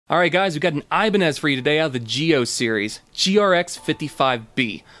Alright guys, we've got an Ibanez for you today out of the Gio series,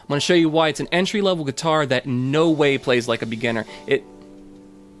 GRX55B. I'm going to show you why it's an entry-level guitar that in no way plays like a beginner.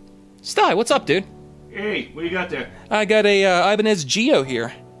 Sty, what's up, dude? Hey, what you got there? I got a Ibanez Gio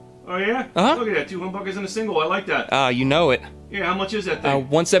here. Oh yeah? Look at that, 2 humbuckers and a single, I like that. You know it. Yeah, how much is that thing?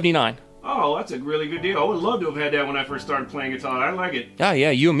 $179. Oh, that's a really good deal. I would love to have had that when I first started playing guitar. I like it. Ah,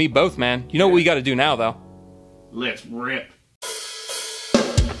 yeah, you and me both, man. You know what we got to do now, though? Let's rip.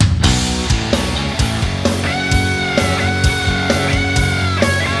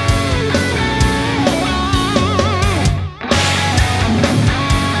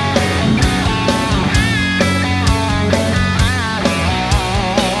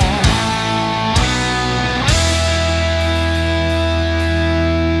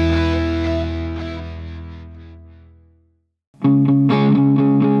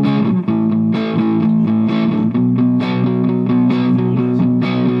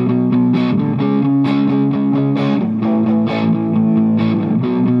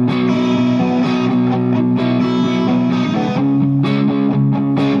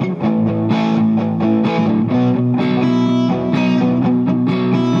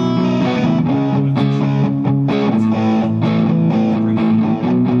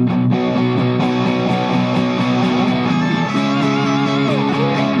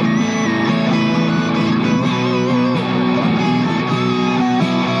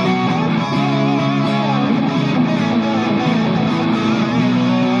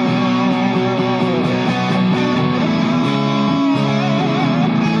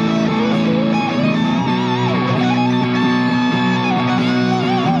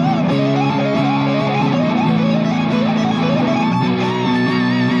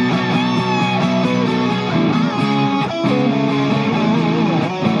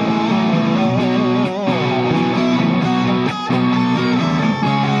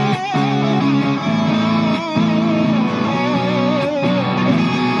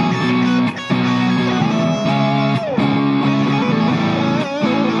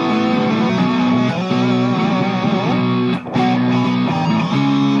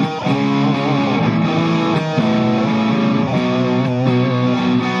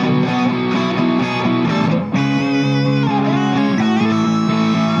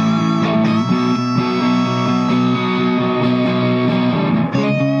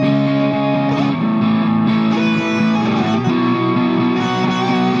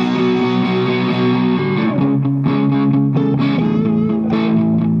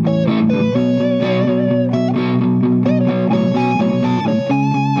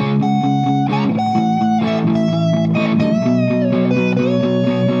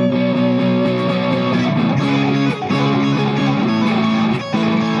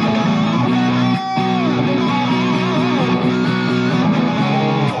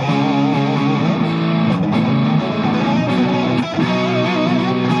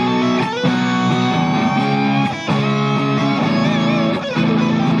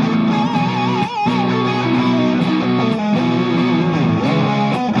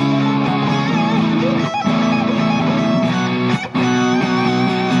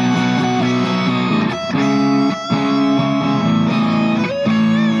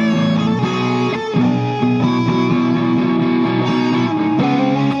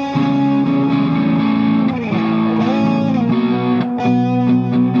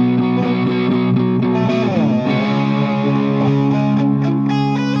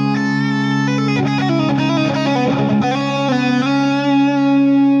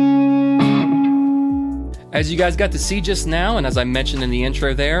 As you guys got to see just now, and as I mentioned in the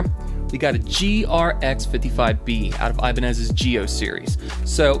intro there, we got a GRX55B out of Ibanez's Gio series.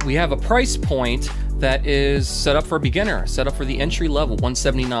 So we have a price point that is set up for a beginner, set up for the entry level,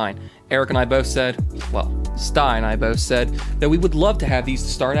 $179. Eric and I both said, well, Sty and I both said that we would love to have these to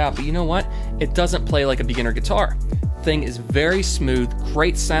start out, but you know what? It doesn't play like a beginner guitar. Thing is very smooth,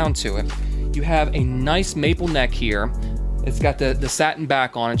 great sound to it. You have a nice maple neck here. It's got the satin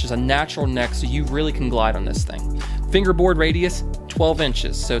back on it, just a natural neck, so you really can glide on this thing. Fingerboard radius, 12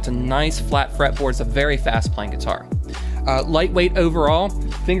 inches, so it's a nice flat fretboard. It's a very fast playing guitar. Lightweight overall.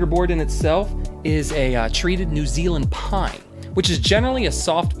 Fingerboard in itself is a treated New Zealand pine, which is generally a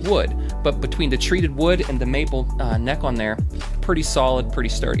soft wood, but between the treated wood and the maple neck on there, pretty solid, pretty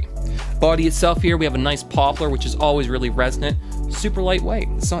sturdy. Body itself here, we have a nice poplar, which is always really resonant, super lightweight,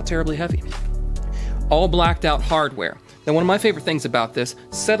 it's not terribly heavy. All blacked out hardware. Now, one of my favorite things about this,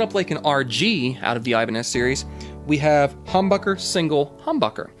 set up like an RG out of the Ibanez series, we have humbucker, single,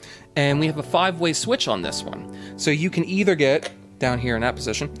 humbucker. And we have a 5-way switch on this one. So you can either get, down here in that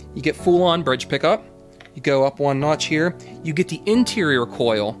position, you get full-on bridge pickup, You go up one notch here, you get the interior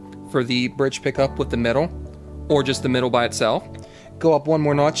coil for the bridge pickup with the middle, or just the middle by itself. Go up one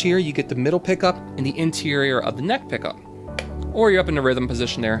more notch here, you get the middle pickup and the interior of the neck pickup. Or you're up in the rhythm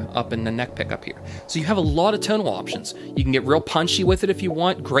position there, up in the neck pickup here. So you have a lot of tonal options. You can get real punchy with it if you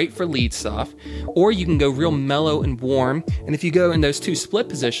want, great for lead stuff. Or you can go real mellow and warm. And if you go in those two split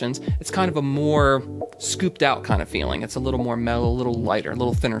positions, it's kind of a more scooped out kind of feeling. It's a little more mellow, a little lighter, a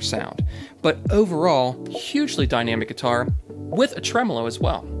little thinner sound. But overall, hugely dynamic guitar with a tremolo as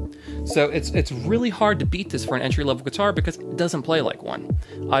well. So it's really hard to beat this for an entry-level guitar because it doesn't play like one.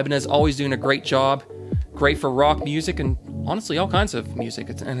 Ibanez always doing a great job. Great for rock music and honestly all kinds of music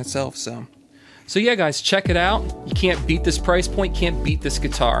in itself. So yeah, guys, check it out. You can't beat this price point, can't beat this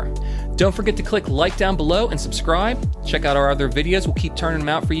guitar. Don't forget to click like down below and subscribe. Check out our other videos. We'll keep turning them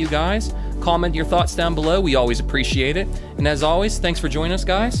out for you guys. Comment your thoughts down below. We always appreciate it. And as always, thanks for joining us,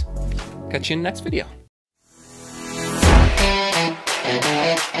 guys. Catch you in the next video.